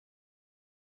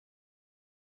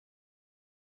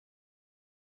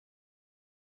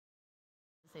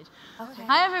Stage. Okay.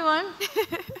 Hi, everyone.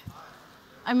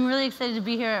 I'm really excited to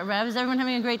be here at Rev. Is everyone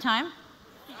having a great time?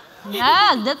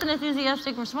 Yeah, that's an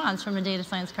enthusiastic response from a data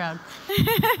science crowd.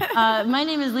 My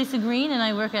name is Lisa Green, and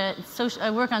I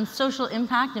work on social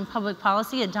impact and public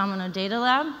policy at Domino Data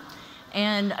Lab.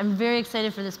 And I'm very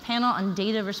excited for this panel on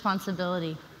data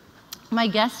responsibility. My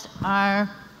guests are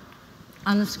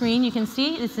on the screen. You can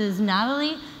see this is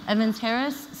Natalie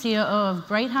Evans-Harris, COO of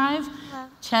BrightHive,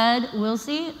 Chad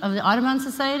Willsey of the Audubon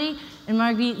Society, and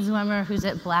Margit Zwemmer, who's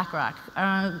at BlackRock.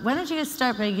 Why don't you guys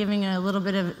start by giving a little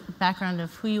bit of background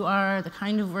of who you are, the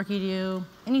kind of work you do,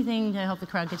 anything to help the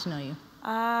crowd get to know you.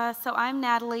 So I'm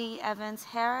Natalie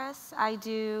Evans-Harris. I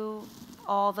do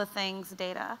all the things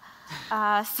data.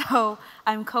 So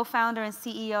I'm co-founder and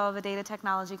CEO of a data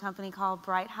technology company called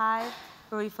BrightHive,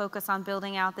 where we focus on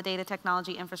building out the data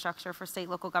technology infrastructure for state,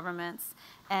 local governments,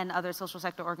 and other social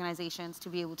sector organizations to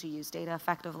be able to use data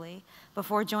effectively.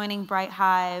 Before joining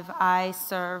BrightHive, I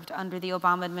served under the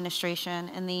Obama administration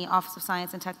in the Office of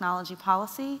Science and Technology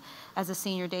Policy as a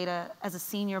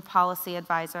senior policy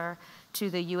advisor to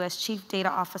the U.S. Chief Data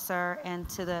Officer and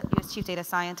to the U.S. Chief Data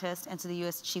Scientist and to the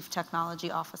U.S. Chief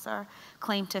Technology Officer.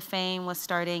 Claim to fame was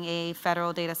starting a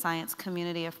federal data science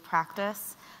community of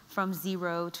practice from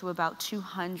 0 to about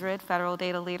 200 federal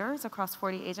data leaders across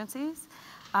 40 agencies.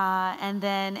 And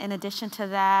then in addition to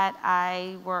that,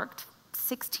 I worked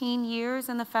 16 years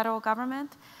in the federal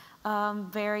government,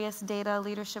 various data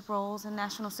leadership roles in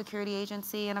National Security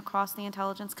Agency and across the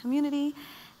intelligence community.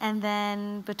 And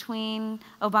then between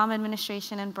Obama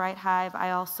administration and BrightHive,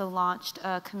 I also launched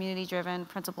a community-driven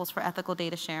Principles for Ethical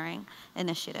Data Sharing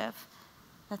initiative.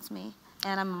 That's me,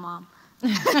 and I'm a mom.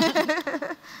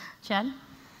 Chad?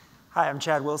 Hi, I'm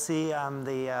Chad Willsey. I'm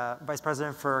the Vice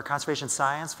President for Conservation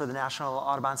Science for the National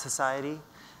Audubon Society.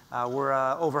 We're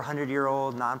an over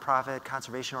 100-year-old nonprofit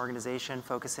conservation organization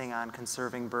focusing on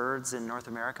conserving birds in North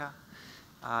America.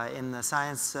 In the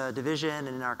science division and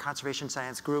in our conservation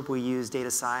science group, we use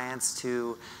data science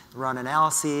to run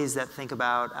analyses that think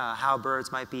about how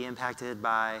birds might be impacted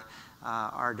by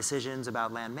our decisions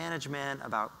about land management,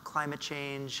 about climate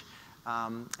change,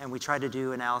 and we try to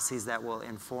do analyses that will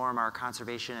inform our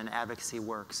conservation and advocacy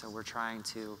work. So we're trying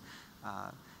to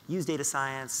use data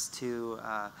science to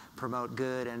promote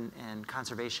good and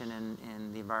conservation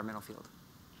in the environmental field.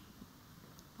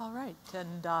 All right,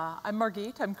 and I'm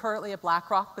Margit. I'm currently at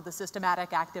BlackRock with the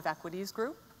Systematic Active Equities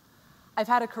Group. I've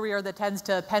had a career that tends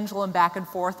to pendulum back and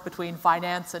forth between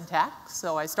finance and tech.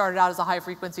 So I started out as a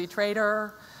high-frequency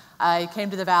trader. I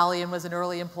came to the Valley and was an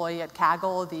early employee at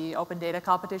Kaggle, the open data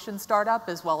competition startup,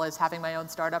 as well as having my own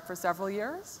startup for several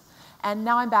years. And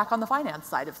now I'm back on the finance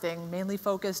side of things, mainly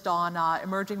focused on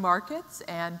emerging markets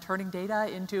and turning data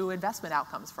into investment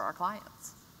outcomes for our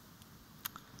clients.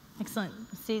 Excellent.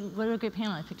 See, what a great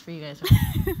panel I picked for you guys.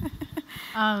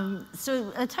 So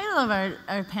the title of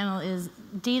our panel is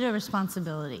Data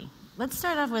Responsibility. Let's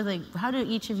start off with, how do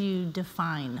each of you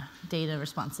define data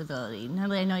responsibility?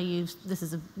 Natalie, I know this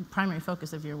is a primary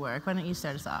focus of your work. Why don't you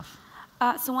start us off?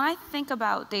 So when I think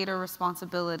about data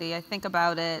responsibility, I think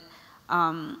about it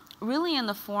really in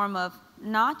the form of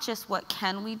not just what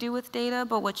can we do with data,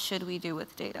 but what should we do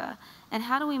with data? And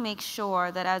how do we make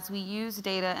sure that as we use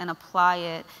data and apply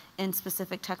it in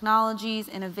specific technologies,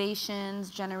 innovations,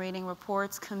 generating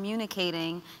reports,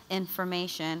 communicating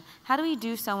information, how do we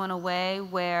do so in a way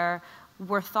where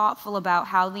we're thoughtful about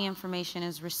how the information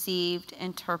is received,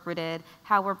 interpreted,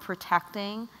 how we're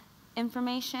protecting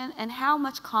information, and how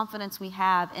much confidence we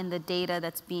have in the data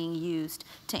that's being used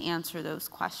to answer those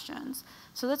questions.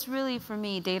 So that's really, for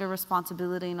me, data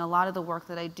responsibility, and a lot of the work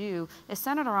that I do is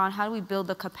centered around how do we build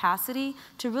the capacity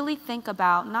to really think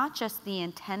about not just the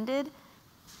intended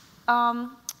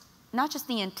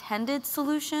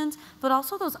solutions, but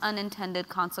also those unintended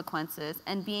consequences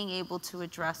and being able to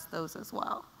address those as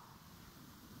well.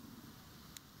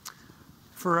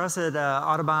 For us at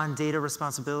Audubon, data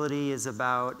responsibility is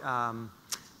about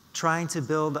trying to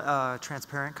build a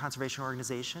transparent conservation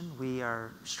organization. We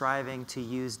are striving to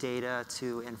use data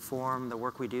to inform the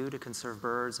work we do to conserve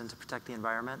birds and to protect the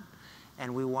environment.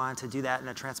 And we want to do that in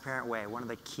a transparent way. One of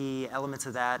the key elements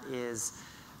of that is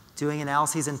doing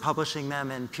analyses and publishing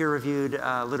them in peer-reviewed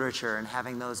literature and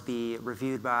having those be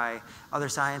reviewed by other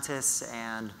scientists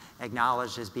and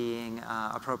acknowledged as being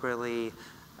appropriately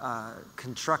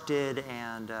constructed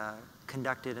and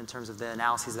conducted in terms of the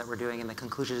analyses that we're doing and the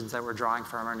conclusions that we're drawing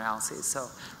from our analyses. So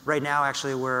right now,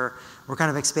 actually, we're kind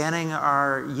of expanding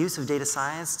our use of data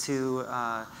science to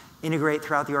integrate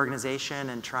throughout the organization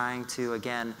and trying to,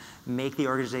 again, make the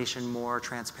organization more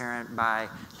transparent by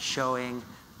showing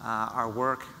our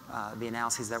work, the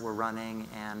analyses that we're running,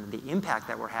 and the impact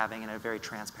that we're having in a very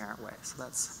transparent way. So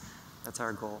that's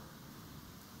our goal.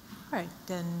 Right,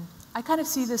 and I kind of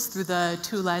see this through the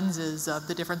two lenses of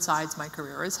the different sides my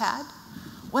career has had.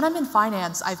 When I'm in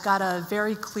finance, I've got a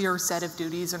very clear set of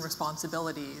duties and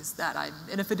responsibilities that I'm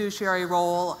in a fiduciary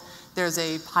role. There's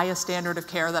a highest standard of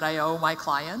care that I owe my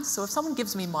clients. So if someone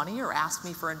gives me money or asks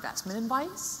me for investment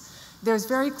advice, there's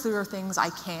very clear things I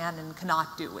can and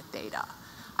cannot do with data.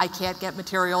 I can't get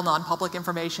material non-public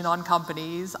information on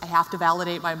companies. I have to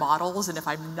validate my models, and if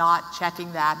I'm not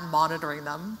checking that and monitoring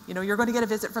them, you're going to get a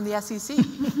visit from the SEC.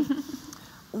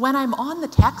 When I'm on the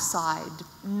tech side,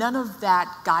 none of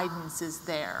that guidance is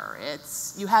there.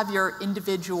 You have your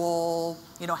individual,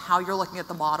 how you're looking at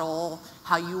the model,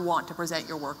 how you want to present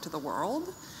your work to the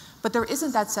world, but there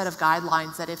isn't that set of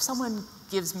guidelines that if someone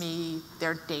gives me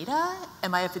their data,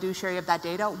 am I a fiduciary of that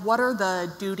data? What are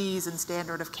the duties and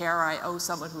standard of care I owe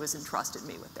someone who has entrusted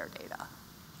me with their data?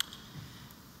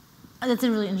 That's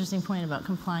a really interesting point about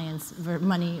compliance,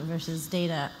 money versus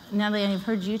data. Natalie, I've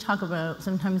heard you talk about,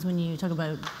 sometimes when you talk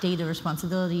about data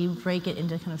responsibility, you break it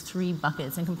into kind of 3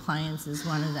 buckets, and compliance is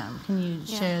one of them. Can you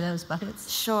share those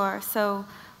buckets? Sure. So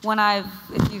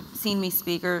if you've seen me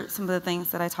speak, or some of the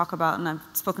things that I talk about, and I've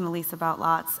spoken to Lisa about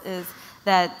lots, is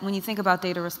that when you think about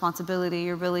data responsibility,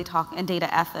 you're really talking, and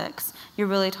data ethics, you're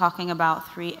really talking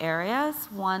about 3 areas.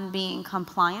 One being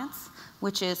compliance,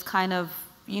 which is kind of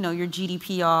your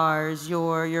GDPRs,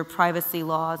 your privacy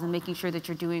laws, and making sure that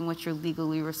you're doing what you're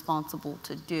legally responsible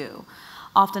to do.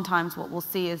 Oftentimes what we'll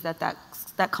see is that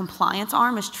compliance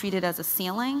arm is treated as a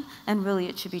ceiling, and really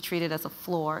it should be treated as a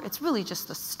floor. It's really just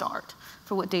the start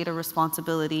for what data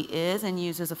responsibility is, and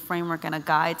used as a framework and a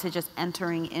guide to just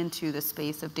entering into the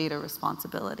space of data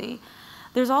responsibility.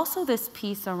 There's also this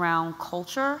piece around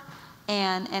culture.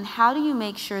 And how do you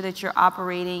make sure that you're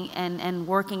operating and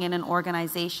working in an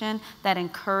organization that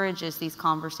encourages these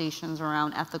conversations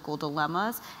around ethical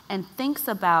dilemmas and thinks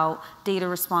about data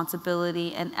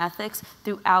responsibility and ethics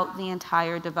throughout the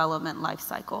entire development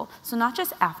lifecycle? So not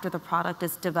just after the product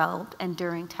is developed and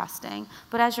during testing,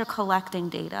 but as you're collecting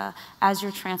data, as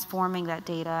you're transforming that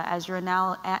data, as you're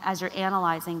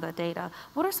analyzing the data,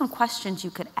 what are some questions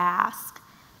you could ask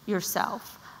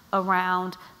yourself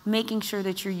around making sure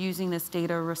that you're using this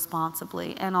data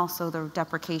responsibly, and also the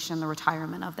deprecation, the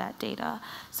retirement of that data?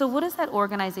 So what does that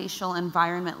organizational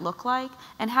environment look like,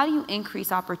 and how do you increase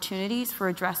opportunities for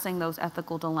addressing those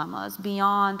ethical dilemmas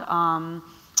beyond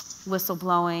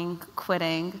whistleblowing,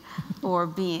 quitting, or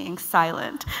being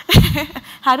silent?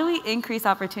 How do we increase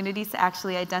opportunities to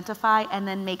actually identify and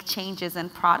then make changes in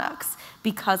products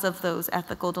because of those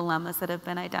ethical dilemmas that have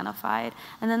been identified?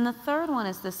 And then the third one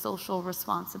is the social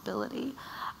responsibility.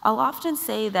 I'll often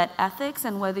say that ethics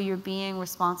and whether you're being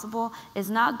responsible is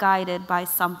not guided by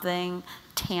something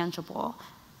tangible.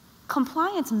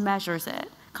 Compliance measures it.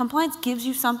 Compliance gives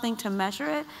you something to measure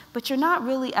it, but you're not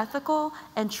really ethical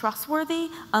and trustworthy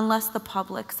unless the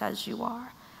public says you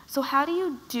are. So how do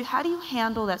you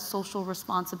handle that social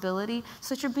responsibility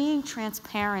so that you're being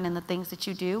transparent in the things that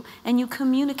you do, and you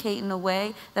communicate in a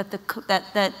way that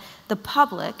the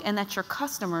public and that your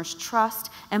customers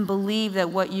trust and believe that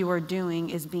what you are doing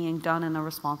is being done in a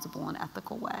responsible and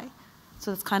ethical way?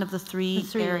 So it's kind of the three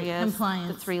areas,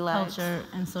 compliance, the 3 legs. Culture,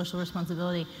 and social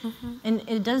responsibility. And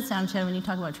it does sound, Chad, when you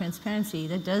talk about transparency,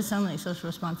 that does sound like social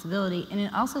responsibility, and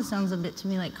it also sounds a bit to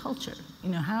me like culture.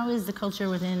 How is the culture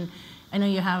within, I know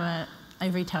you have a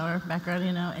ivory tower background,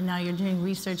 and now you're doing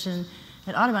research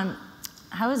at Audubon.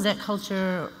 How is that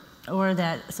culture or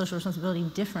that social responsibility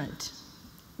different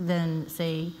than,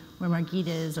 say, where Margit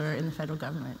is or in the federal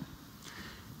government?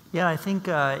 Yeah, I think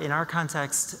in our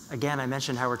context, again, I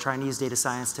mentioned how we're trying to use data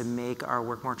science to make our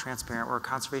work more transparent. We're a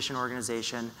conservation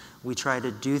organization. We try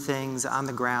to do things on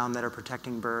the ground that are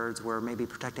protecting birds. We're maybe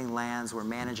protecting lands. We're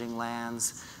managing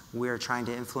lands. We're trying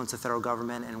to influence the federal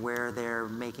government and where they're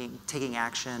taking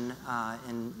action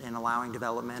in allowing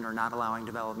development or not allowing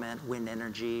development, wind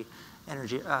energy,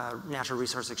 natural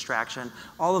resource extraction.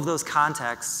 All of those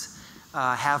contexts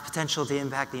have potential to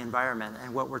impact the environment.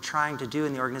 And what we're trying to do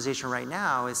in the organization right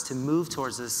now is to move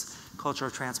towards this culture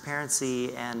of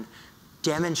transparency and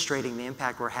demonstrating the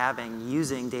impact we're having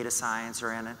using data science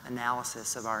or an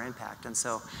analysis of our impact. And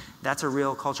so that's a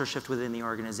real culture shift within the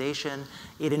organization.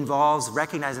 It involves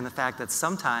recognizing the fact that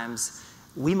sometimes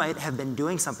we might have been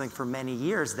doing something for many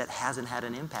years that hasn't had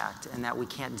an impact, and that we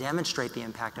can't demonstrate the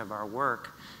impact of our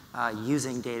work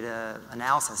using data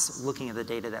analysis, looking at the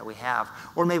data that we have.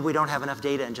 Or maybe we don't have enough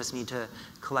data and just need to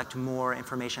collect more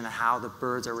information on how the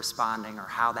birds are responding or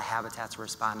how the habitats are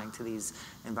responding to these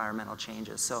environmental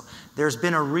changes. So there's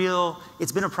been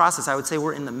it's been a process. I would say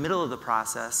we're in the middle of the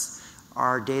process.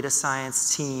 Our data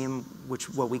science team,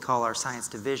 what we call our science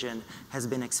division, has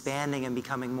been expanding and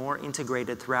becoming more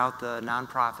integrated throughout the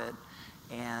nonprofit.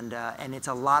 And it's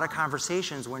a lot of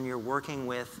conversations when you're working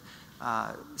with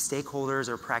stakeholders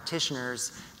or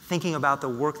practitioners, thinking about the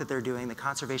work that they're doing, the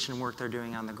conservation work they're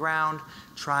doing on the ground,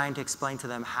 trying to explain to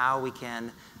them how we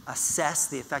can assess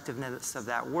the effectiveness of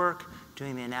that work,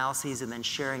 doing the analyses, and then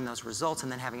sharing those results,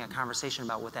 and then having a conversation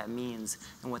about what that means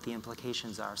and what the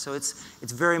implications are. So it's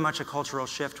very much a cultural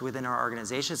shift within our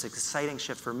organization. It's an exciting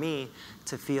shift for me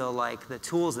to feel like the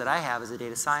tools that I have as a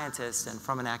data scientist and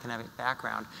from an academic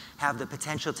background have the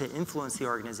potential to influence the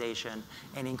organization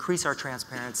and increase our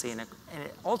transparency and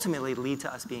ultimately lead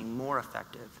to us being more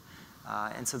effective.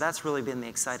 And so that's really been the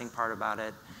exciting part about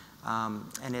it.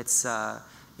 And it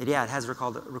has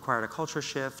required a culture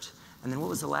shift. And then what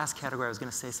was the last category? I was going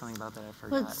to say something about that. I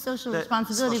forgot. Well, it's social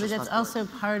responsibility, but that's also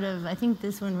part of, I think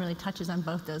this one really touches on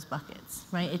both those buckets,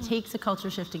 right? It takes a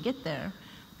culture shift to get there,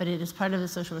 but it is part of the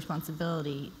social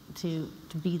responsibility to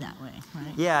be that way,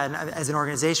 right? Yeah, and as an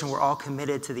organization, we're all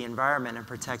committed to the environment and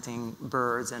protecting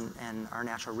birds and our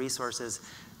natural resources,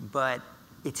 but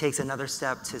it takes another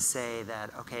step to say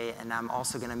that, okay, and I'm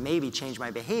also going to maybe change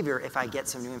my behavior if I get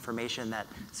some new information that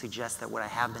suggests that what I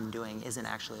have been doing isn't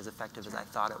actually as effective as I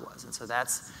thought it was. And so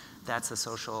that's a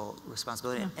social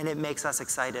responsibility. Yeah. And it makes us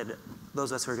excited,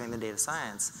 those of us who are doing the data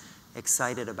science,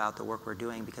 excited about the work we're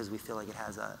doing because we feel like it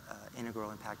has an integral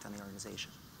impact on the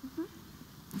organization. Mm-hmm.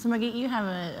 So Margit, you have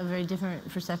a very different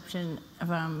perception of,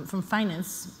 from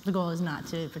finance. The goal is not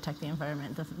to protect the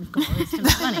environment. The goal is to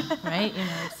make money, right?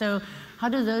 So how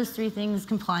do those three things,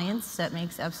 compliance, that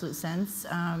makes absolute sense,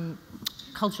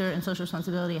 culture and social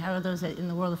responsibility, how are those in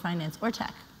the world of finance or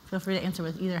tech? Feel free to answer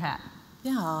with either hat.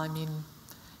 Yeah, I mean,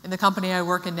 in the company I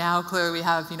work in now, clearly we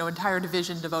have entire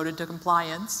division devoted to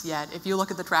compliance, yet if you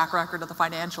look at the track record of the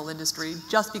financial industry,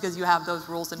 just because you have those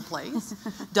rules in place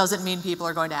doesn't mean people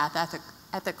are going to act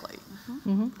ethically.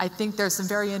 Mm-hmm. I think there's some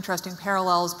very interesting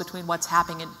parallels between what's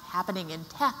happening in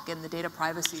tech in the data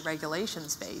privacy regulation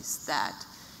space, that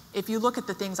if you look at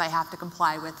the things I have to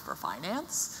comply with for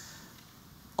finance,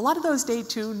 a lot of those date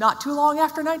to not too long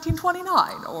after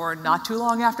 1929 or not too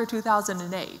long after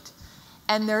 2008.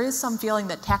 And there is some feeling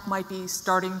that tech might be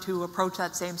starting to approach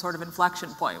that same sort of inflection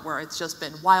point where it's just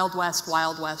been Wild West,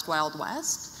 Wild West, Wild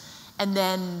West. And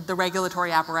then the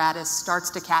regulatory apparatus starts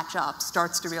to catch up,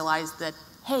 starts to realize that,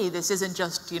 hey, this isn't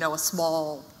just a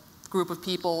small group of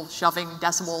people shoving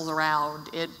decimals around.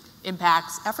 It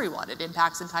impacts everyone. It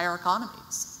impacts entire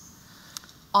economies.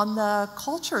 On the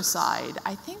culture side,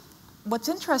 I think what's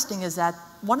interesting is that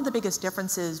one of the biggest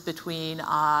differences between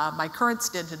my current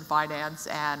stint in finance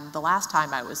and the last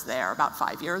time I was there about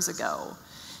 5 years ago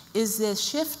is this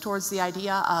shift towards the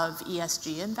idea of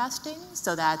ESG investing,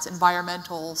 so that's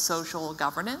environmental, social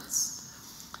governance.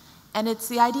 And it's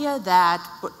the idea that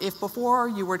if before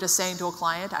you were just saying to a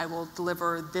client, I will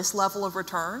deliver this level of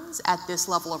returns at this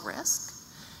level of risk,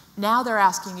 now they're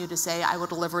asking you to say, I will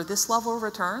deliver this level of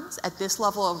returns at this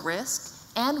level of risk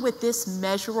and with this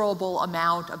measurable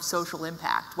amount of social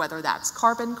impact, whether that's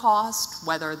carbon cost,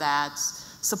 whether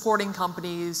that's supporting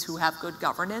companies who have good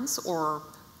governance or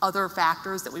other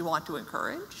factors that we want to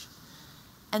encourage.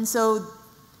 And so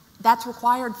that's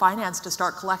required finance to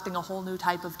start collecting a whole new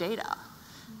type of data.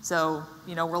 So,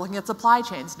 we're looking at supply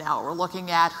chains now. We're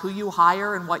looking at who you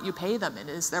hire and what you pay them, and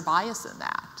is there bias in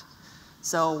that?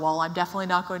 So while I'm definitely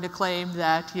not going to claim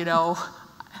that,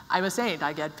 I'm a saint,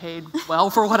 I get paid well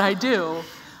for what I do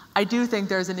think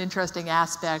there's an interesting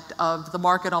aspect of the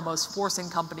market almost forcing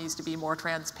companies to be more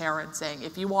transparent, saying,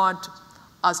 if you want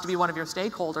us to be one of your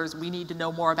stakeholders, we need to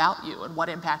know more about you and what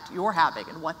impact you're having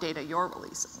and what data you're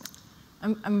releasing.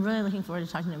 I'm really looking forward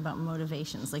to talking about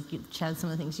motivations, like Chad,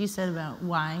 some of the things you said about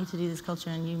why to do this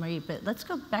culture and you, Margit, but let's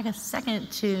go back a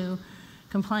second to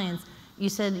compliance. You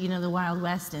said, the Wild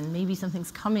West and maybe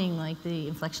something's coming, like the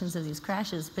inflections of these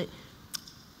crashes, but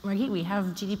Margit, we have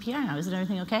GDPR now. Isn't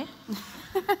everything okay?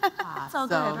 It's all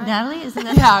good, right? Natalie, isn't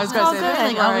that I was going to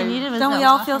say, all we needed was don't we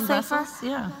all feel safer?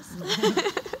 Yeah.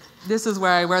 This is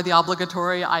where I wear the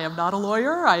obligatory, I am not a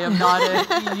lawyer, I am not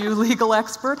a EU legal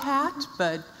expert hat,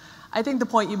 but I think the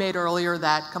point you made earlier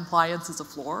that compliance is a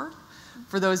floor.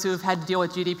 For those who have had to deal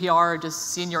with GDPR or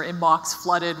just seen your inbox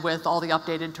flooded with all the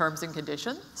updated terms and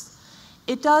conditions,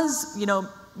 it does,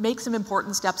 make some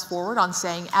important steps forward on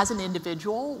saying, as an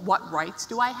individual, what rights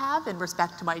do I have in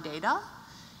respect to my data?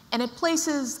 And it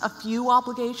places a few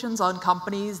obligations on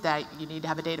companies that you need to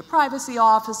have a data privacy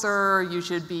officer, you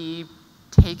should be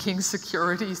taking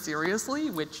security seriously,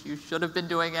 which you should have been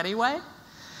doing anyway.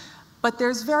 But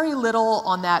there's very little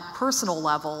on that personal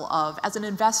level of, as an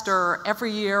investor,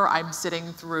 every year I'm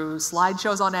sitting through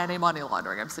slideshows on anti-money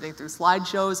laundering. I'm sitting through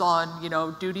slideshows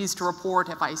on, duties to report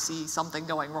if I see something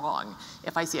going wrong,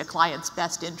 if I see a client's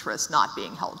best interest not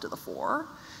being held to the fore.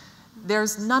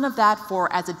 There's none of that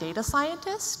for, as a data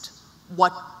scientist,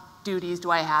 what duties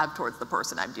do I have towards the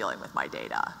person I'm dealing with my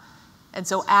data? And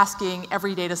so asking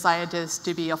every data scientist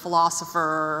to be a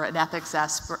philosopher, an ethics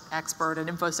expert, an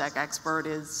InfoSec expert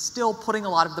is still putting a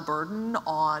lot of the burden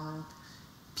on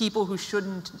people who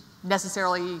shouldn't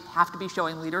necessarily have to be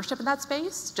showing leadership in that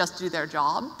space just to do their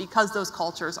job, because those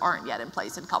cultures aren't yet in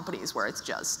place in companies where it's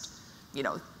just,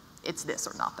 it's this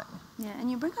or nothing. Yeah,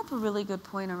 and you bring up a really good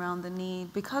point around the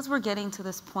need, because we're getting to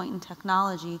this point in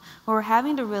technology where we're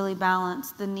having to really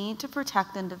balance the need to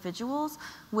protect individuals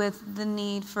with the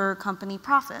need for company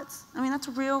profits. I mean, that's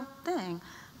a real thing.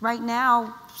 Right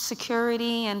now,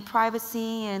 security and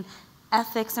privacy and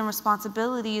ethics and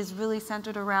responsibility is really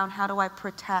centered around, how do I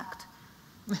protect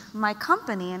my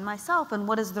company and myself, and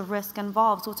what is the risk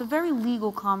involved? So it's a very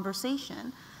legal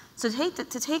conversation. So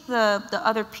to take the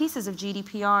other pieces of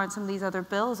GDPR and some of these other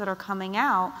bills that are coming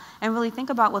out and really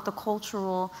think about what the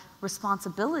cultural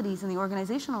responsibilities and the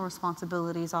organizational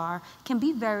responsibilities are can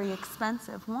be very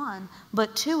expensive, one.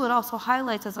 But two, it also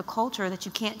highlights as a culture that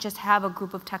you can't just have a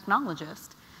group of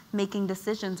technologists making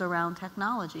decisions around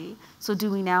technology. So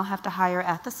do we now have to hire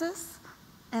ethicists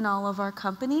in all of our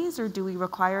companies, or do we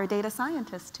require a data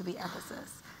scientist to be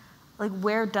ethicists? Like,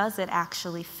 where does it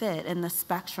actually fit in the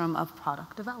spectrum of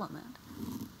product development?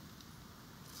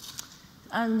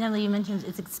 Natalie, you mentioned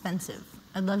it's expensive.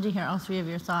 I'd love to hear all three of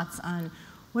your thoughts on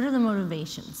what are the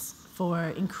motivations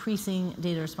for increasing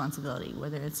data responsibility,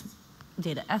 whether it's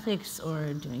data ethics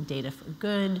or doing data for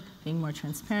good, being more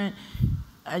transparent.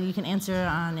 You can answer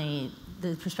on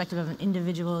the perspective of an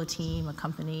individual, a team, a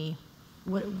company.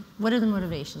 What are the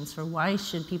motivations for why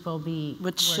should people be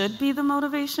What should be the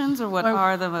motivations, or what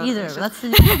are the motivations? Either. Let's do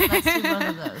both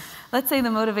of those. Let's say the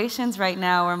motivations right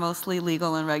now are mostly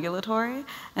legal and regulatory,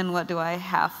 and what do I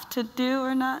have to do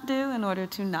or not do in order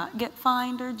to not get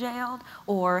fined or jailed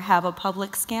or have a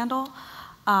public scandal?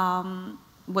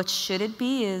 What should it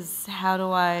be is, how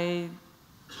do I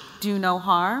do no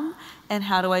harm, and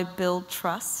how do I build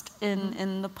trust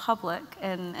in the public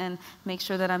and make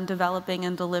sure that I'm developing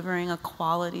and delivering a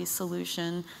quality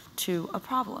solution to a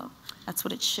problem? That's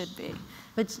what it should be.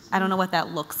 But I don't know what that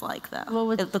looks like, though.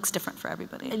 Well, it looks different for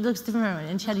everybody. It looks different for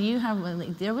everyone. And Chad, you have,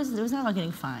 there was not about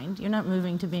getting fined. You're not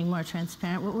moving to being more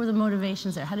transparent. What were the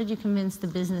motivations there? How did you convince the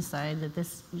business side that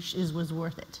this was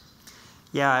worth it?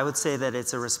 Yeah, I would say that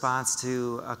it's a response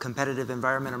to a competitive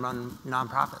environment among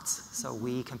nonprofits. So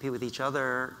we compete with each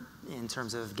other in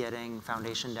terms of getting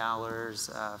foundation dollars,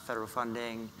 federal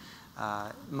funding,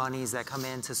 monies that come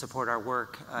in to support our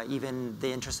work, even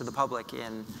the interest of the public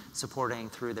in supporting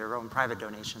through their own private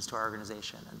donations to our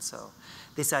organization. And so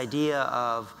this idea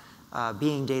of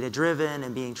being data-driven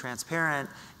and being transparent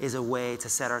is a way to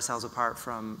set ourselves apart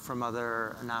from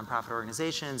other nonprofit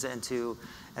organizations, and to,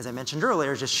 as I mentioned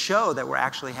earlier, just show that we're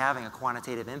actually having a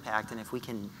quantitative impact. And if we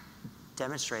can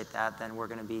demonstrate that, then we're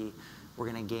going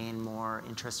to gain more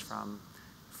interest from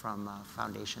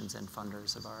foundations and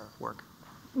funders of our work.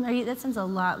 Margie, that sounds a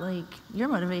lot like your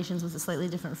motivations with a slightly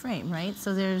different frame, right?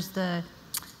 So there's the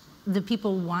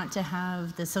people want to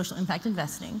have the social impact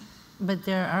investing, but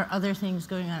there are other things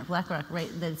going on at BlackRock, right?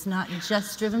 That it's not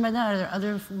just driven by that. Are there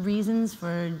other reasons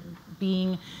for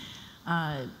being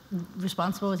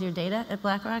responsible with your data at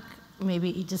BlackRock?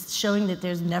 Maybe just showing that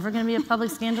there's never going to be a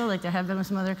public scandal like there have been with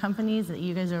some other companies, that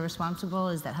you guys are responsible?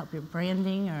 Does that help your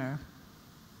branding, or?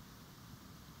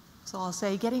 So I'll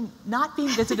say not being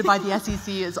visited by the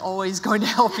SEC is always going to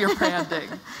help your branding.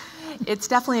 It's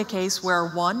definitely a case where,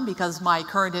 one, because my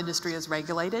current industry is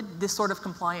regulated, this sort of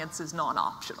compliance is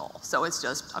non-optional. So it's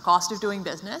just a cost of doing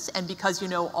business, and because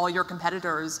all your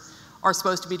competitors are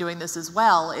supposed to be doing this as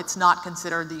well, it's not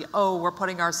considered we're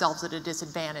putting ourselves at a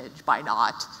disadvantage by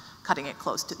not cutting it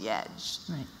close to the edge.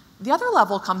 Right. The other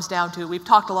level comes down to, we've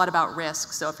talked a lot about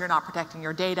risk, so if you're not protecting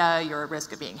your data, you're at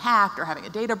risk of being hacked or having a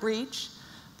data breach.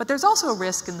 But there's also a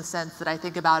risk in the sense that I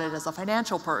think about it as a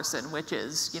financial person, which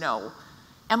is,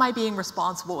 am I being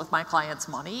responsible with my client's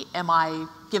money? Am I,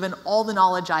 given all the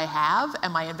knowledge I have,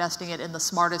 am I investing it in the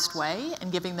smartest way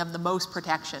and giving them the most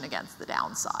protection against the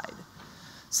downside?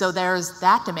 So there's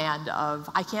that demand of,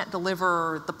 I can't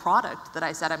deliver the product that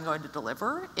I said I'm going to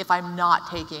deliver if I'm not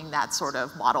taking that sort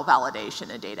of model validation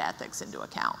and data ethics into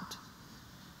account.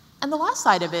 And the last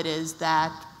side of it is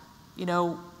that,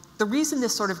 the reason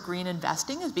this sort of green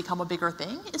investing has become a bigger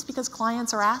thing is because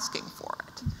clients are asking for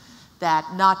it. That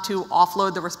not to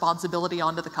offload the responsibility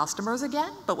onto the customers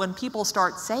again, but when people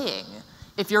start saying,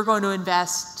 if you're going to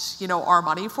invest, our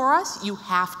money for us, you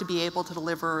have to be able to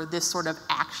deliver this sort of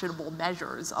actionable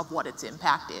measures of what its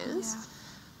impact is. Yeah.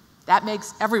 That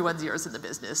makes everyone's ears in the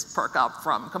business perk up,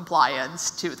 from compliance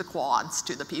to the quants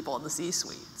to the people in the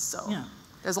C-suite. So yeah.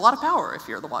 There's a lot of power if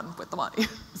you're the one with the money.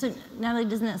 So Natalie,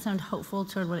 doesn't that sound hopeful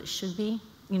toward what it should be?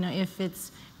 If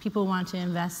it's people want to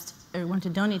invest or want to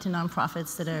donate to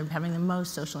nonprofits that are having the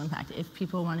most social impact, if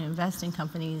people want to invest in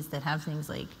companies that have things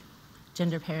like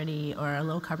gender parity or a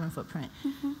low carbon footprint,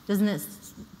 doesn't it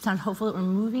sound hopeful that we're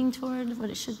moving toward what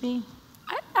it should be?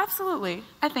 Absolutely,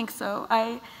 I think so.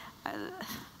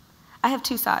 I have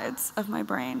two sides of my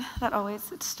brain that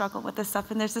always struggle with this stuff,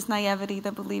 and there's this naivety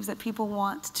that believes that people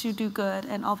want to do good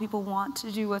and all people want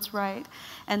to do what's right.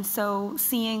 And so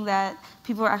seeing that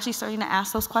people are actually starting to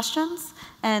ask those questions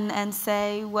and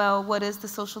say, well, what is the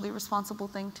socially responsible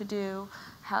thing to do?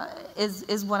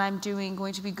 Is what I'm doing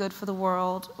going to be good for the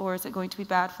world, or is it going to be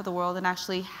bad for the world? And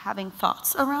actually having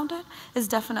thoughts around it is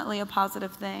definitely a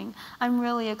positive thing. I'm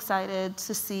really excited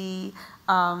to see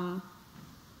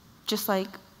just like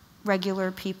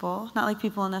regular people, not like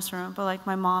people in this room, but like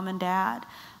my mom and dad,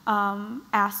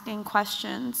 asking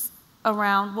questions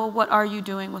around, well, what are you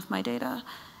doing with my data?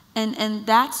 And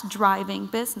that's driving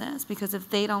business, because if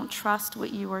they don't trust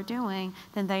what you are doing,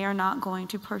 then they are not going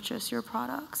to purchase your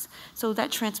products. So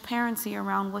that transparency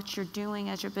around what you're doing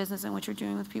as your business and what you're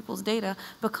doing with people's data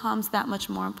becomes that much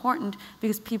more important,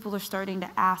 because people are starting to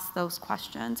ask those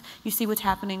questions. You see what's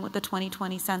happening with the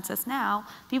 2020 census now.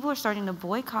 People are starting to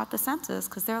boycott the census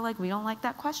because they're like, we don't like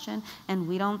that question, and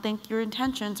we don't think your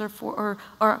intentions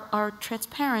are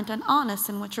transparent and honest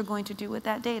in what you're going to do with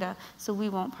that data, so we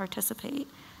won't participate.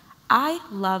 I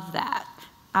love that.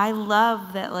 I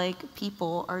love that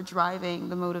people are driving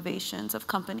the motivations of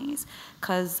companies,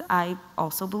 because I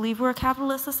also believe we're a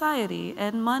capitalist society,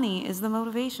 and money is the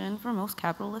motivation for most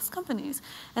capitalist companies.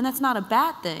 And that's not a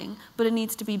bad thing, but it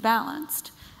needs to be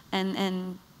balanced.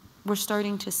 And we're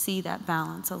starting to see that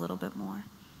balance a little bit more.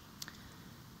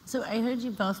 So I heard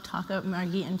you both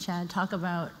Margit and Chad, talk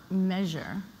about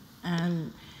measure,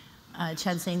 and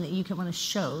Chad saying that you want to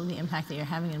show the impact that you're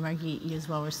having, and Margit, you as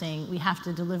well were saying we have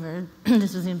to deliver,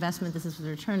 this is the investment, this is the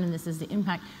return, and this is the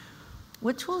impact.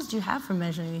 What tools do you have for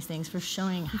measuring these things, for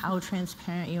showing how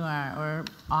transparent you are, or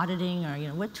auditing,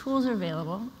 or what tools are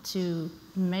available to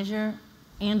measure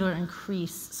and or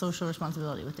increase social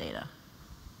responsibility with data?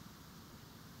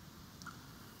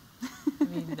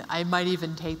 I might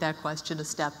even take that question a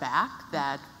step back,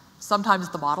 that sometimes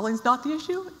the modeling's not the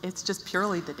issue, it's just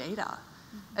purely the data.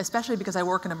 Especially because I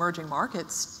work in emerging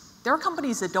markets, there are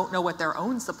companies that don't know what their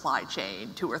own supply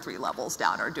chain 2 or 3 levels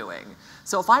down are doing.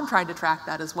 So if I'm trying to track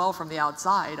that as well from the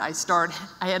outside, I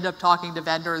end up talking to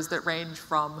vendors that range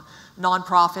from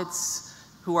nonprofits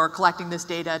who are collecting this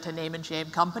data to name and shame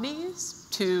companies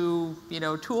to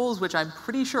tools which I'm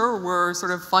pretty sure were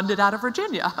sort of funded out of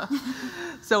Virginia.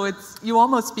 So you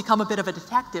almost become a bit of a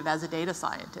detective as a data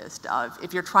scientist.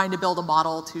 If you're trying to build a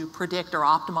model to predict or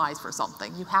optimize for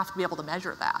something, you have to be able to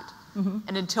measure that.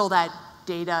 And until that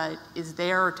data is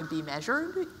there to be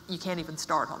measured, you can't even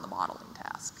start on the modeling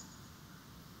task.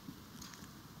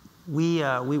 We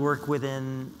work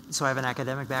within, so I have an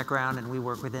academic background, and we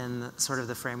work within sort of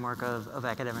the framework of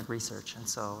academic research. And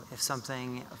so if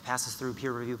something passes through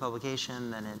peer review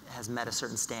publication, then it has met a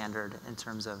certain standard in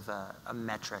terms of a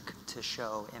metric to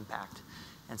show impact.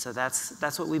 And so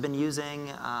that's what we've been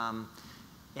using.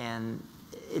 And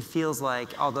it feels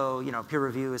like, although peer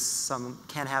review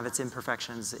can have its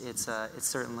imperfections, it's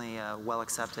certainly a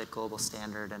well-accepted global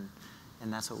standard,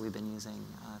 and that's what we've been using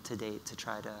to date to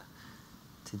try to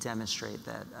demonstrate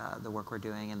that the work we're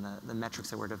doing and the metrics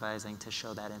that we're devising to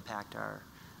show that impact are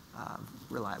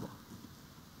reliable.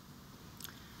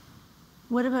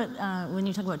 What about when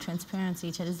you talk about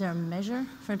transparency, Chad, is there a measure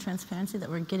for transparency, that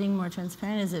we're getting more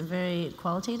transparent? Is it very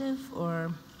qualitative,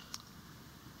 or?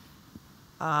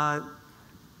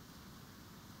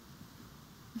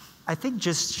 I think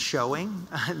just showing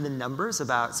the numbers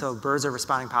about, so birds are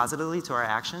responding positively to our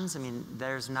actions. I mean,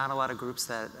 there's not a lot of groups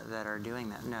that are doing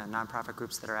that, no, nonprofit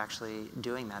groups that are actually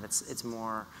doing that. It's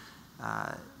more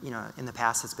in the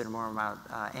past it's been more about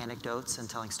anecdotes and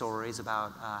telling stories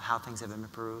about how things have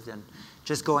improved, and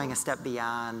just going a step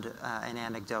beyond an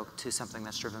anecdote to something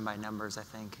that's driven by numbers, I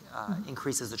think,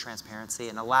 increases the transparency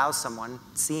and allows someone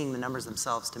seeing the numbers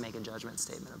themselves to make a judgment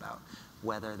statement about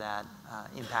whether that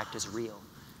impact is real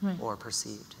or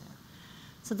perceived. Yeah.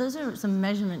 So those are some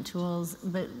measurement tools,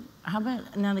 but how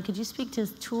about, Natalie, could you speak to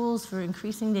tools for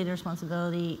increasing data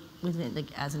responsibility within, like,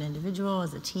 as an individual,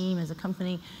 as a team, as a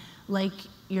company, like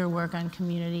your work on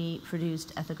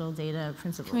community-produced ethical data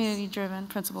principles? Community-driven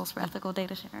principles for ethical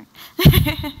data sharing.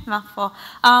 Mouthful.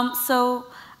 So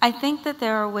I think that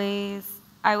there are ways,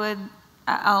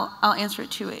 I'll answer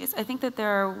it two ways. I think that there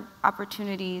are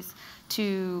opportunities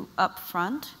to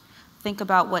upfront think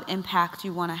about what impact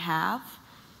you want to have,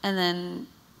 and then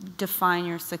define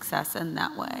your success in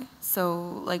that way.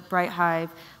 So like BrightHive,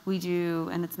 we do,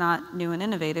 and it's not new and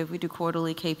innovative, we do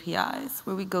quarterly KPIs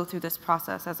where we go through this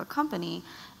process as a company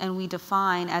and we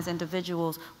define as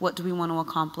individuals what do we want to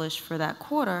accomplish for that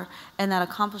quarter, and that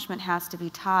accomplishment has to be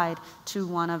tied to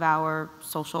one of our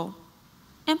social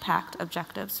impact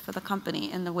objectives for the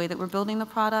company and the way that we're building the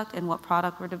product and what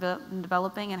product we're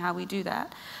developing and how we do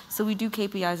that. So we do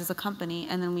KPIs as a company,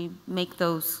 and then we make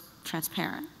those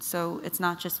transparent. So it's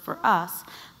not just for us,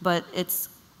 but it's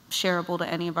shareable to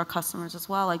any of our customers as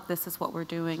well. Like, this is what we're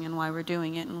doing and why we're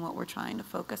doing it and what we're trying to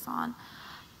focus on.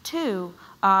 Two,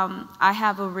 I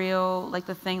have a real, like,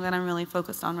 the thing that I'm really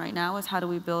focused on right now is how do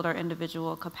we build our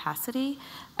individual capacity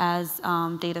as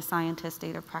data scientists,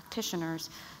 data practitioners,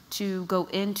 to go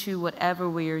into whatever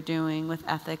we are doing with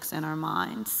ethics in our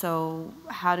mind. So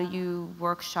how do you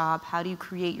workshop? How do you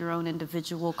create your own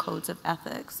individual codes of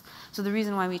ethics? So the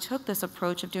reason why we took this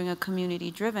approach of doing a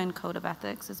community-driven code of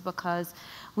ethics is because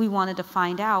we wanted to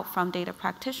find out from data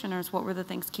practitioners what were the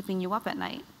things keeping you up at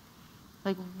night.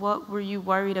 Like, what were you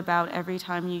worried about every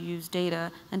time you used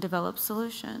data and developed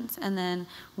solutions? And then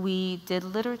we did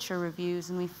literature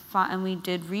reviews, and we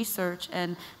did research,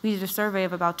 and we did a survey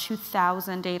of about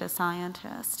 2,000 data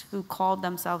scientists who called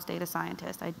themselves data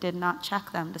scientists. I did not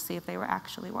check them to see if they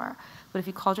actually were. But if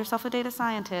you called yourself a data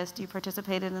scientist, you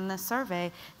participated in this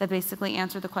survey that basically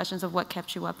answered the questions of what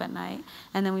kept you up at night.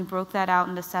 And then we broke that out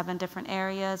into 7 different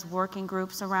areas, working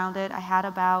groups around it. I had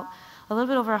about a little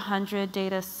bit over 100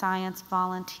 data science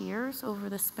volunteers over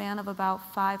the span of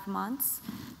about 5 months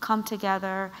come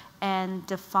together and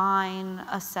define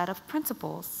a set of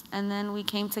principles. And then we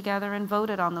came together and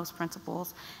voted on those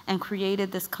principles and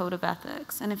created this code of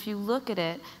ethics. And if you look at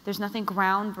it, there's nothing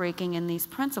groundbreaking in these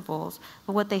principles,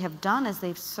 but what they have done is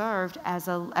they've served as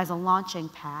a launching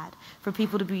pad for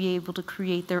people to be able to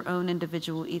create their own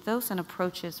individual ethos and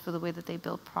approaches for the way that they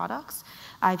build products.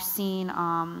 I've seen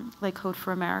like Code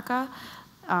for America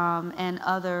and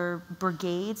other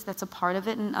brigades that's a part of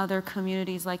it, and other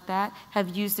communities like that have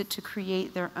used it to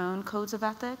create their own codes of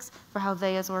ethics for how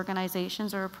they as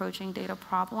organizations are approaching data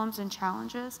problems and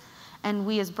challenges. And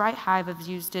we as BrightHive have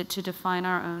used it to define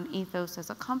our own ethos as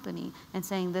a company and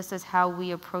saying this is how we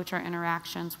approach our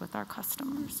interactions with our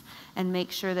customers and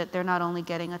make sure that they're not only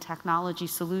getting a technology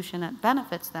solution that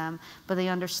benefits them, but they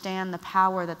understand the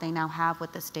power that they now have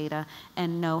with this data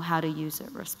and know how to use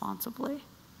it responsibly.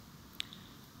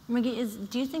 Maggie,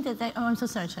 do you think that oh, I'm so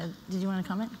sorry, Chad. Did you want to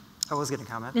comment? I was going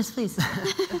to comment. Yes, please.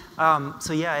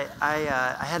 So yeah,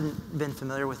 I hadn't been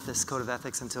familiar with this code of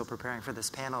ethics until preparing for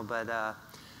this panel, but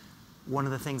one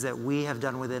of the things that we have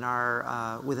done within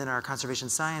our conservation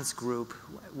science group,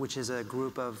 which is a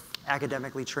group of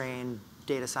academically trained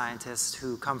data scientists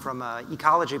who come from an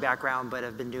ecology background but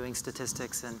have been doing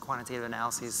statistics and quantitative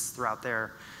analyses throughout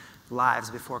their lives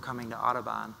before coming to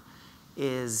Audubon,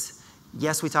 is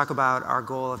yes, we talk about our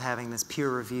goal of having this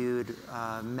peer-reviewed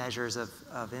measures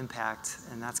of impact,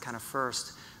 and that's kind of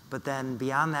first. But then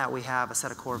beyond that, we have a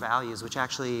set of core values, which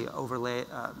actually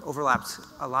overlapped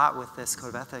a lot with this code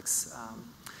of ethics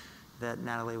that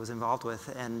Natalie was involved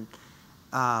with. And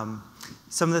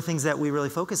some of the things that we really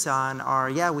focus on are,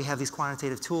 yeah, we have these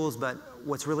quantitative tools, but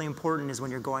what's really important is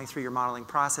when you're going through your modeling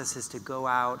process is to go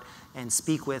out and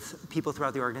speak with people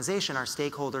throughout the organization, our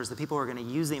stakeholders, the people who are going to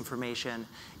use the information,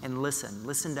 and listen.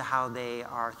 Listen to how they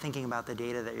are thinking about the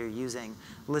data that you're using.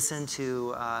 Listen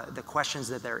to the questions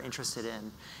that they're interested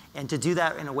in. And to do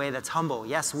that in a way that's humble.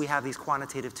 Yes, we have these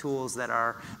quantitative tools that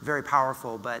are very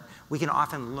powerful, but we can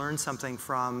often learn something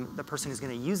from the person who's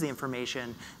going to use the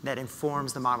information that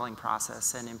informs the modeling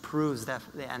process and improves the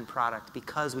end product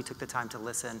because we took the time to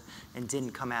listen and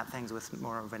didn't come at things with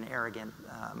more of an arrogant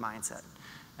mindset.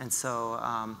 And so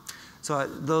So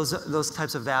those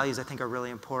types of values I think are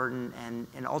really important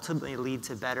and ultimately lead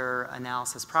to better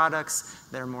analysis products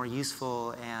that are more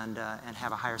useful and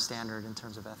have a higher standard in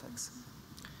terms of ethics.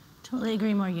 Totally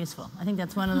agree, more useful. I think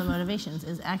that's one of the motivations,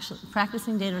 is actually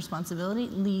practicing data responsibility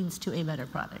leads to a better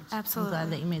product. Absolutely. I'm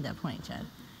glad that you made that point, Chad.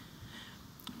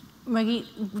 Margit,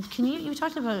 you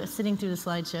talked about sitting through the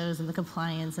slideshows and the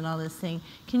compliance and all this thing.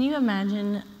 Can you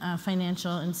imagine a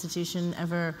financial institution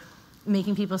ever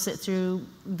making people sit through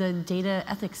the data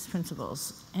ethics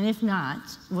principles? And if not,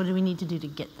 what do we need to do to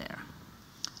get there?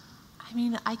 I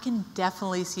mean, I can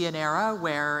definitely see an era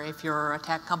where if you're a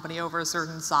tech company over a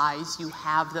certain size, you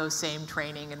have those same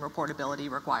training and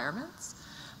reportability requirements.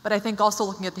 But I think also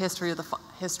looking at the history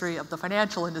of the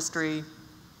financial industry,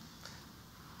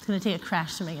 it's going to take a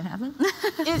crash to make it happen?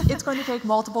 It's going to take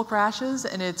multiple crashes,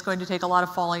 and it's going to take a lot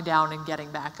of falling down and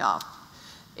getting back up.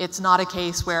 It's not a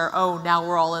case where, oh, now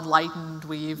we're all enlightened,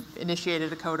 we've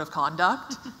initiated a code of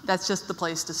conduct. That's just the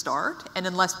place to start. And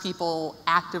unless people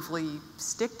actively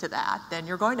stick to that, then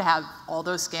you're going to have all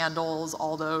those scandals,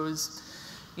 all those,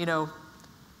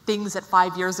 things that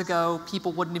 5 years ago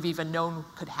people wouldn't have even known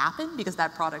could happen because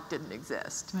that product didn't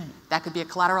exist. Right. That could be a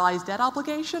collateralized debt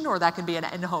obligation, or that could be an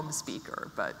in-home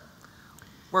speaker. But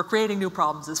we're creating new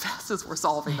problems as fast as we're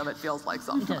solving them, it feels like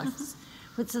sometimes.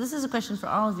 So this is a question for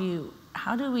all of you.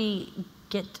 How do we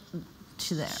get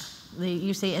to there?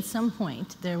 You say at some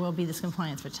point there will be this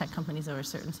compliance for tech companies over a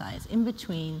certain size. In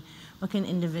between, what can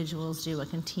individuals do? What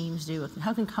can teams do?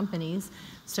 How can companies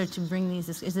start to bring these?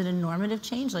 Is it a normative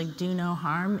change, like do no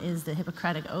harm? Is the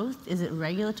Hippocratic Oath? Is it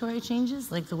regulatory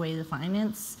changes, like the way the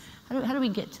finance? How do we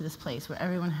get to this place where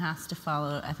everyone has to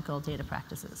follow ethical data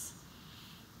practices?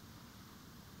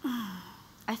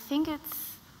 I think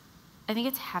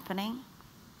it's happening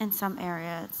in some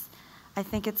areas. I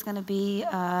think it's going to be,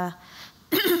 I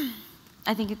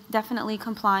think definitely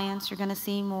compliance. You're going to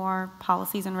see more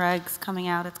policies and regs coming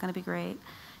out. It's going to be great.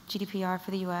 GDPR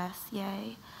for the US,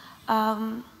 yay.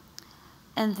 And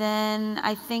then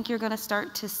I think you're going to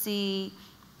start to see,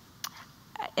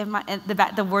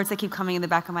 the words that keep coming in the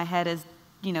back of my head is,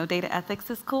 data ethics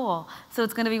is cool. So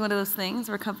it's going to be one of those things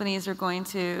where companies are going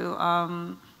to,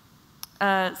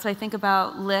 so I think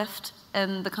about Lyft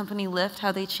and the company Lyft,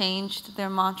 how they changed their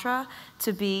mantra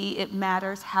to be, it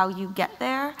matters how you get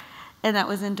there. And that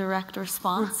was in direct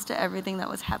response to everything that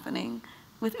was happening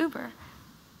with Uber.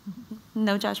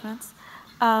 No judgments.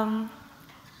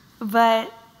 But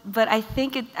I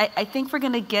think we're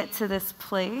going to get to this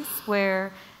place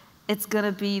where it's going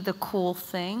to be the cool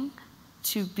thing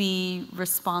to be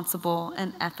responsible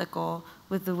and ethical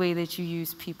with the way that you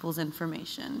use people's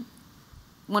information.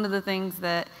 One of the things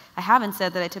that I haven't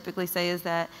said that I typically say is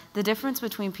that the difference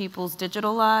between people's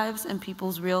digital lives and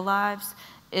people's real lives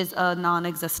is a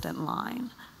non-existent line.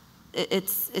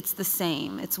 It's the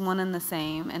same. It's one and the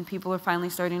same. And people are finally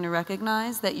starting to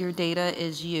recognize that your data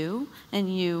is you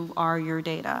and you are your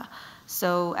data.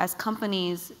 So as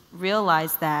companies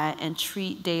realize that and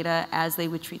treat data as they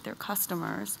would treat their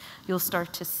customers, you'll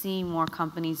start to see more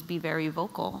companies be very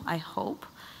vocal, I hope,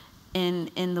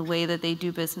 in the way that they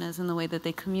do business, in the way that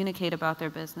they communicate about their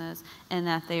business, and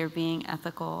that they are being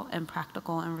ethical and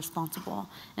practical and responsible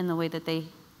in the way that they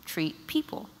treat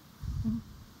people,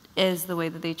 is the way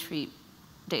that they treat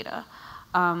data.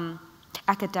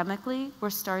 Academically, we're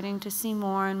starting to see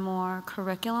more and more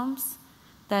curriculums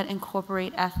that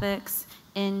incorporate ethics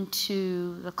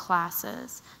into the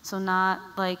classes. So not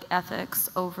like ethics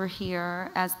over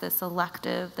here as this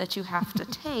elective that you have to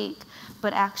take,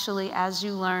 but actually as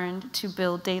you learn to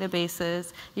build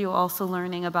databases, you're also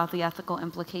learning about the ethical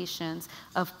implications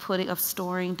of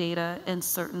storing data in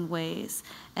certain ways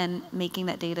and making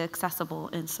that data accessible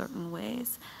in certain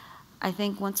ways. I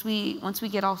think once we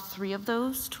get all three of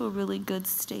those to a really good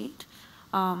state,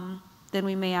 then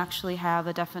we may actually have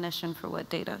a definition for what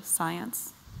data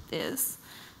science is.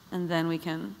 And then we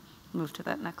can move to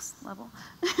that next level.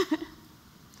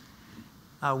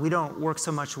 We don't work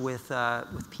so much with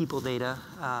people data,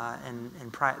 and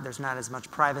there's not as much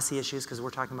privacy issues because we're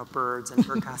talking about birds and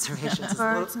bird conservation.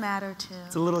 Birds matter too.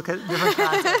 It's a little different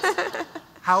context.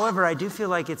 However, I do feel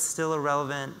like it's still a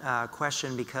relevant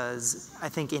question because I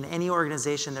think in any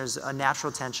organization there's a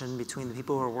natural tension between the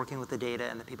people who are working with the data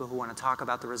and the people who want to talk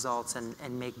about the results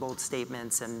and make bold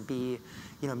statements and be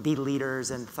leaders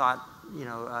and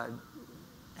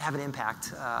have an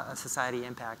impact, a society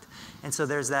impact. And so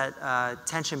there's that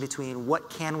tension between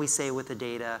what can we say with the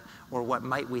data or what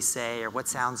might we say or what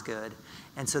sounds good.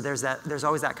 And so there's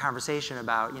always that conversation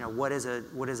about what is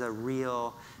a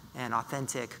real and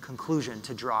authentic conclusion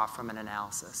to draw from an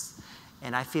analysis.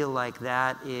 And I feel like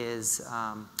that is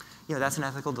that's an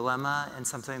ethical dilemma and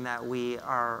something that we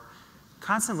are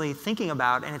constantly thinking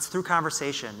about, and it's through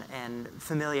conversation and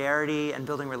familiarity and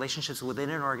building relationships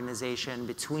within an organization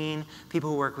between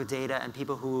people who work with data and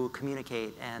people who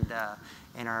communicate and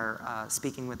are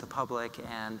speaking with the public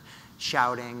and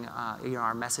shouting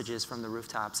our messages from the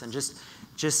rooftops. And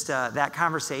just that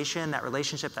conversation, that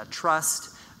relationship, that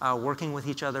trust, working with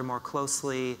each other more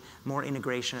closely, more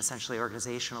integration essentially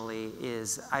organizationally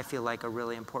is, I feel like, a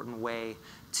really important way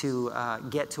to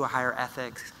get to a higher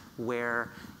ethics where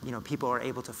people are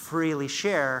able to freely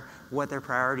share what their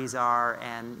priorities are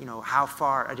and how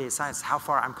far a data science, how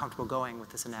far I'm comfortable going with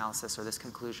this analysis or this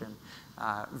conclusion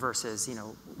versus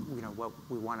what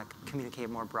we want to communicate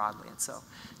more broadly. And so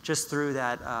just through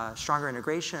that stronger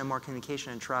integration and more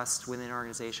communication and trust within an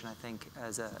organization, I think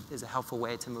is a helpful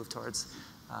way to move towards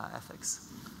ethics.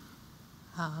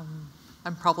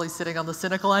 I'm probably sitting on the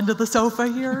cynical end of the sofa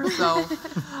here, so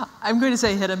I'm going to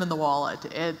say hit him in the wallet.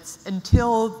 It's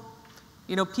until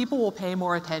people will pay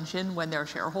more attention when their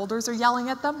shareholders are yelling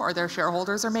at them or their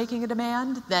shareholders are making a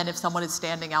demand than if someone is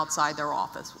standing outside their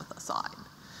office with a sign.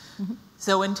 Mm-hmm.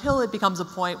 So until it becomes a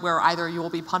point where either you will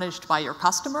be punished by your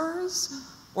customers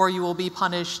or you will be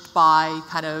punished by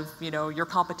kind of your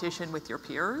competition with your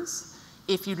peers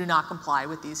if you do not comply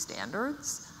with these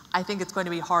standards, I think it's going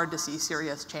to be hard to see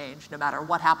serious change no matter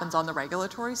what happens on the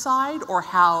regulatory side or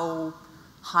how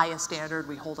high a standard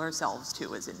we hold ourselves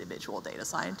to as individual data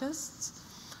scientists.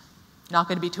 Not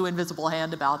going to be too invisible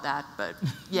hand about that, but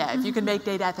yeah, if you can make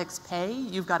data ethics pay,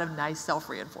 you've got a nice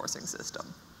self-reinforcing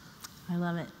system. I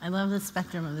love it. I love the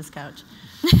spectrum of this couch.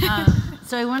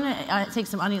 So I want to take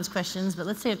some audience questions, but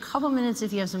let's say a couple minutes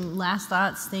if you have some last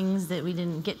thoughts, things that we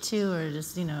didn't get to, or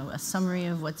just a summary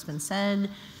of what's been said.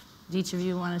 Do each of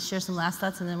you want to share some last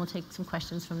thoughts, and then we'll take some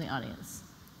questions from the audience.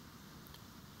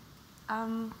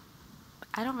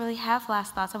 I don't really have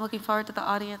last thoughts. I'm looking forward to the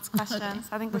audience questions. Okay.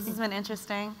 I think this has been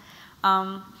interesting.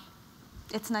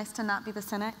 It's nice to not be the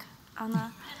cynic on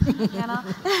the panel.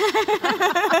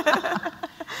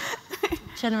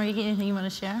 Jenna, anything you want to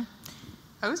share?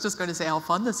 I was just going to say how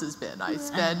fun this has been. I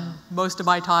spend most of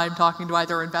my time talking to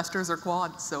either investors or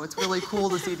quants, so it's really cool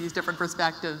to see these different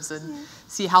perspectives and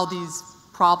see how these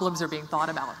problems are being thought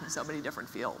about in so many different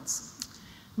fields.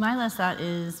 My last thought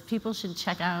is people should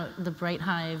check out the Bright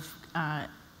Hive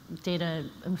CPED,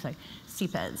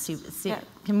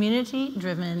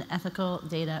 Community-Driven Ethical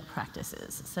Data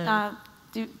Practices. So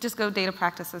just go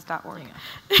datapractices.org.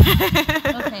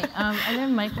 Okay, are there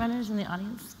mic runners in the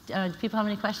audience? Do people have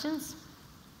any questions?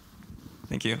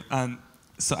 Thank you.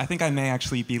 So I think I may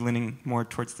actually be leaning more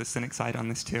towards the cynic side on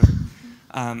this too.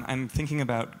 I'm thinking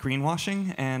about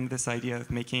greenwashing and this idea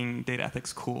of making data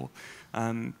ethics cool.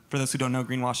 For those who don't know,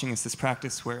 greenwashing is this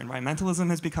practice where environmentalism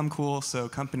has become cool, so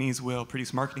companies will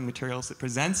produce marketing materials that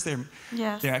presents their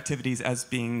activities as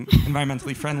being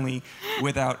environmentally friendly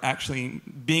without actually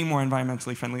being more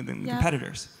environmentally friendly than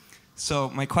competitors. So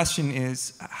my question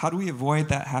is, how do we avoid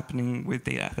that happening with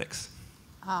data ethics?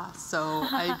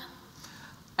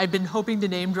 I've been hoping to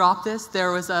name drop this.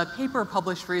 There was a paper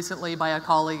published recently by a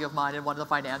colleague of mine in one of the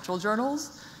financial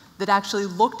journals that actually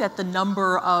looked at the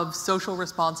number of social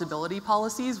responsibility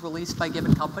policies released by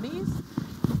given companies.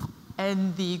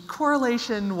 And the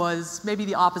correlation was maybe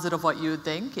the opposite of what you would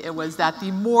think. It was that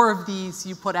the more of these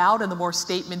you put out and the more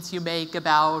statements you make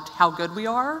about how good we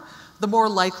are, the more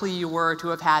likely you were to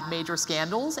have had major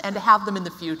scandals and to have them in the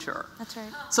future. That's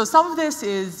right. So some of this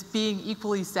is being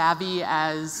equally savvy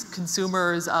as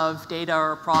consumers of data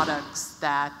or products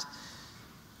that,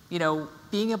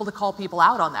 being able to call people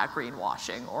out on that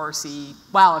greenwashing or see,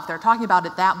 wow, if they're talking about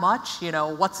it that much,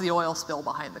 what's the oil spill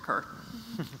behind the curtain?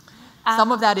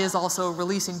 Some of that is also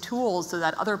releasing tools so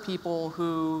that other people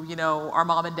who, are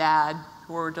mom and dad,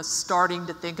 who are just starting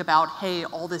to think about, hey,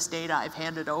 all this data I've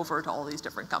handed over to all these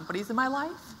different companies in my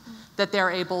life, that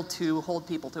they're able to hold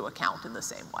people to account in the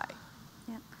same way.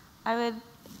 Yeah,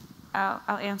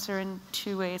 I'll answer in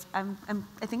two ways. I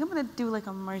think I'm going to do like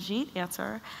a Margit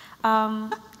answer.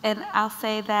 And I'll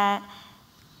say that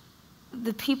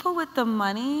the people with the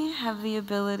money have the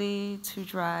ability to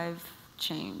drive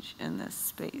change in this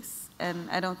space. And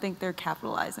I don't think they're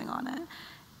capitalizing on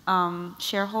it.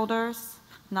 Shareholders,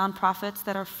 nonprofits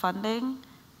that are funding,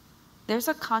 there's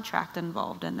a contract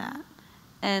involved in that.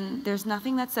 And there's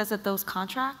nothing that says that those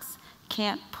contracts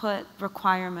can't put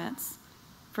requirements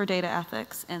for data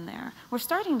ethics in there. We're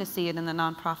starting to see it in the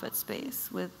nonprofit space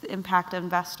with impact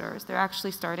investors. They're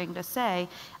actually starting to say,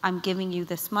 I'm giving you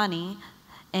this money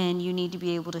and you need to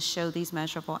be able to show these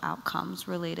measurable outcomes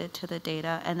related to the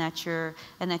data and that you're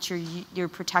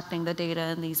protecting the data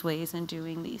in these ways and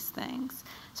doing these things.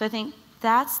 So I think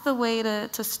that's the way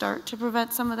to start to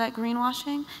prevent some of that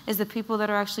greenwashing, is the people that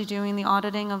are actually doing the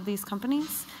auditing of these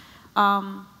companies.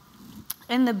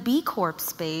 In the B Corp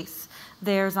space,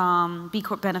 there's B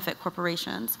Corp benefit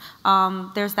corporations.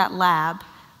 There's that lab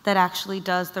that actually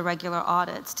does the regular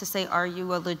audits to say, are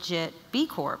you a legit B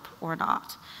Corp or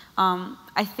not?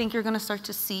 I think you're going to start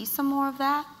to see some more of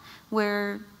that,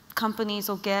 where companies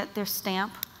will get their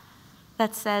stamp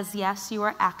that says, yes, you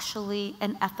are actually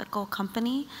an ethical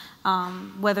company.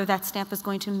 Whether that stamp is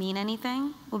going to mean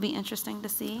anything will be interesting to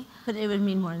see. But it would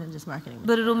mean more than just marketing material.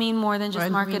 But it'll mean more than just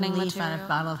marketing leaf material. on a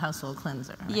bottle of household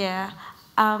cleanser. Right? Yeah.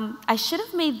 I should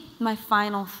have made my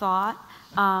final thought.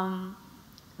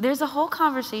 There's a whole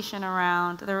conversation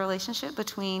around the relationship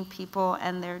between people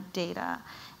and their data.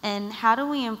 And how do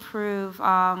we improve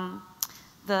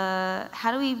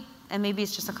and maybe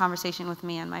it's just a conversation with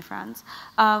me and my friends.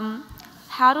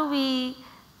 How do we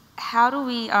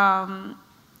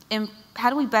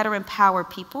better empower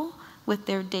people with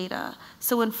their data?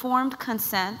 So informed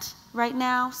consent right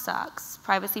now sucks.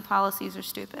 Privacy policies are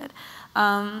stupid.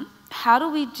 How do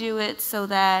we do it so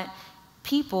that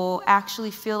people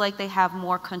actually feel like they have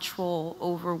more control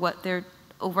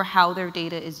over how their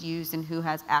data is used and who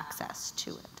has access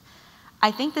to it? I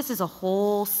think this is a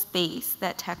whole space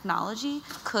that technology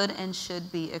could and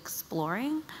should be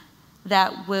exploring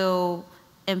that will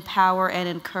empower and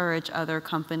encourage other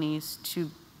companies to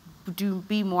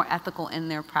be more ethical in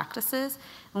their practices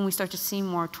when we start to see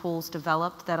more tools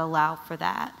developed that allow for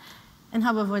that. And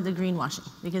how to avoid the greenwashing?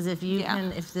 Because if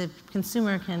the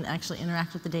consumer can actually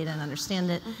interact with the data and understand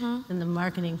it, then the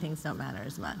marketing things don't matter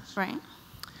as much. Right.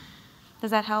 Does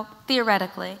that help?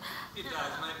 Theoretically. It does.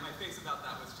 My face about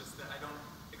that was just that I don't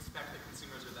expect that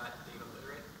consumers are that data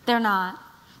literate. They're not.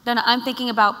 I'm thinking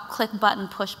about click button,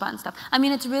 push button stuff. I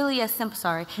mean, it's really as simple.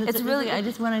 Sorry, it's really. I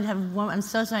just wanted to have one. I'm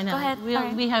so sorry. Now go ahead.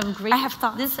 We have great. I have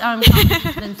thoughts. This conference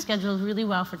has been scheduled really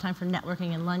well for time for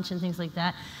networking and lunch and things like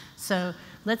that. So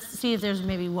let's see if there's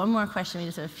maybe one more question. We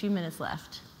just have a few minutes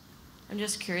left. I'm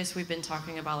just curious. We've been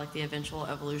talking about like the eventual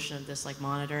evolution of this, like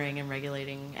monitoring and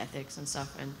regulating ethics and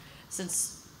stuff. And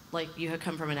since like you had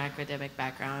come from an academic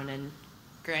background, and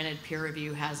granted peer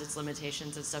review has its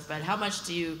limitations and stuff, but how much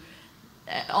do you?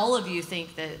 All of you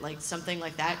think that like something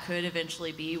like that could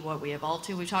eventually be what we evolve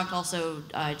to? We talked also,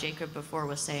 Jacob before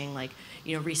was saying like,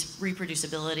 you know,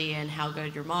 reproducibility and how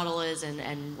good your model is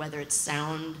and whether it's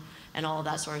sound and all of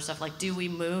that sort of stuff. Like, do we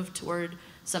move toward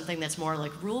something that's more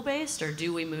like rule-based, or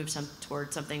do we move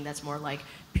toward something that's more like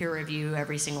peer review?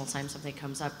 Every single time something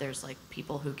comes up, there's like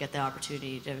people who get the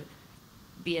opportunity to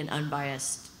be an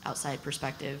unbiased outside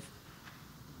perspective.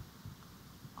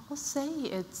 I'll say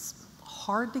it's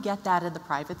hard to get that in the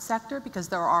private sector because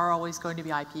there are always going to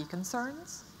be IP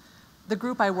concerns. The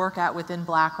group I work at within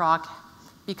BlackRock,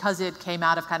 because it came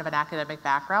out of kind of an academic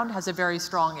background, has a very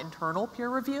strong internal peer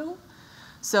review.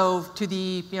 So to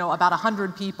the, about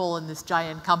 100 people in this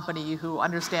giant company who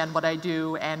understand what I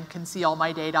do and can see all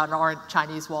my data and aren't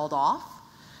Chinese walled off,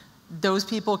 those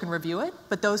people can review it,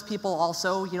 but those people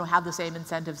also, have the same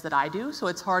incentives that I do, so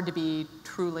it's hard to be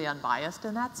truly unbiased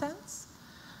in that sense.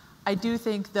 I do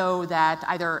think, though, that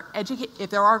either if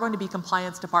there are going to be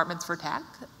compliance departments for tech,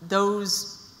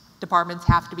 those departments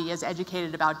have to be as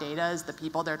educated about data as the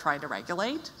people they're trying to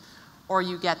regulate, or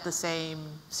you get the same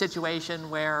situation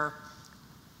where,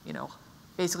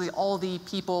 basically all the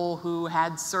people who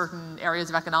had certain areas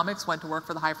of economics went to work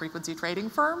for the high-frequency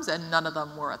trading firms, and none of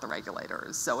them were at the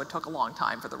regulators, so it took a long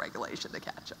time for the regulation to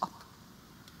catch up.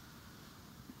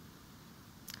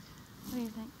 What do you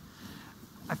think?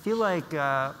 I feel like,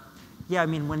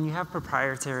 when you have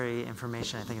proprietary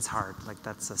information, I think it's hard. Like,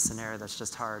 that's a scenario that's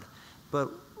just hard. But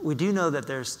we do know that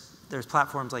there's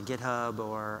platforms like GitHub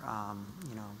or,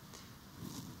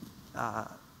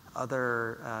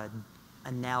 other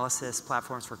analysis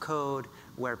platforms for code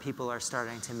where people are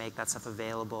starting to make that stuff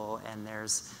available, and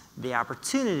there's the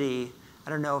opportunity,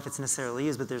 I don't know if it's necessarily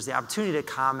used, but there's the opportunity to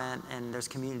comment, and there's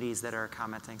communities that are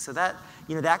commenting. So that,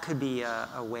 that could be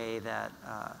a way that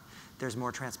there's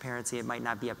more transparency. It might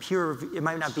not be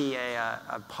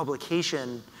a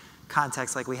publication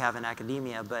context like we have in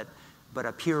academia, but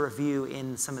a peer review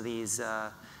in some of these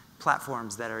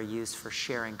platforms that are used for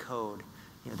sharing code.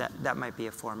 That might be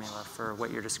a formula for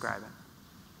what you're describing.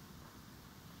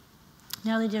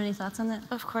 Natalie, do you have any thoughts on that?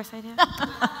 Of course I do.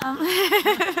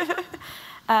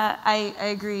 I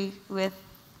agree with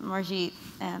Margit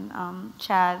and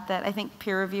Chad that I think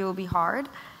peer review will be hard.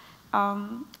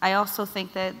 I also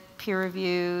think that peer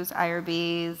reviews,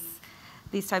 IRBs,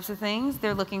 these types of things,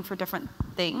 they're looking for different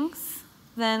things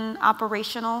than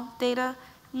operational data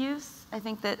use. I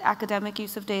think that academic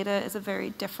use of data is a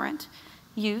very different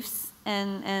use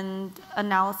and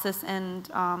analysis and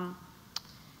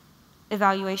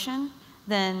evaluation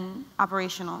than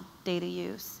operational data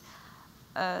use.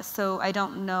 So I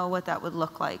don't know what that would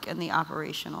look like in the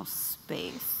operational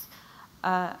space.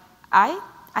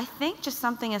 I think just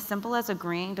something as simple as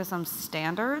agreeing to some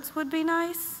standards would be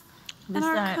nice in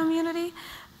our community.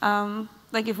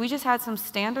 Like if we just had some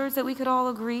standards that we could all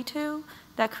agree to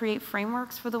that create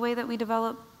frameworks for the way that we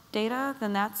develop data,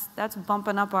 then that's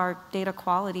bumping up our data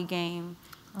quality game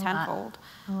tenfold.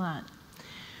 A lot.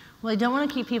 Well, I don't want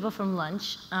to keep people from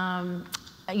lunch.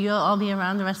 You'll all be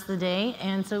around the rest of the day,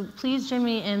 and so please join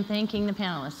me in thanking the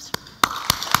panelists.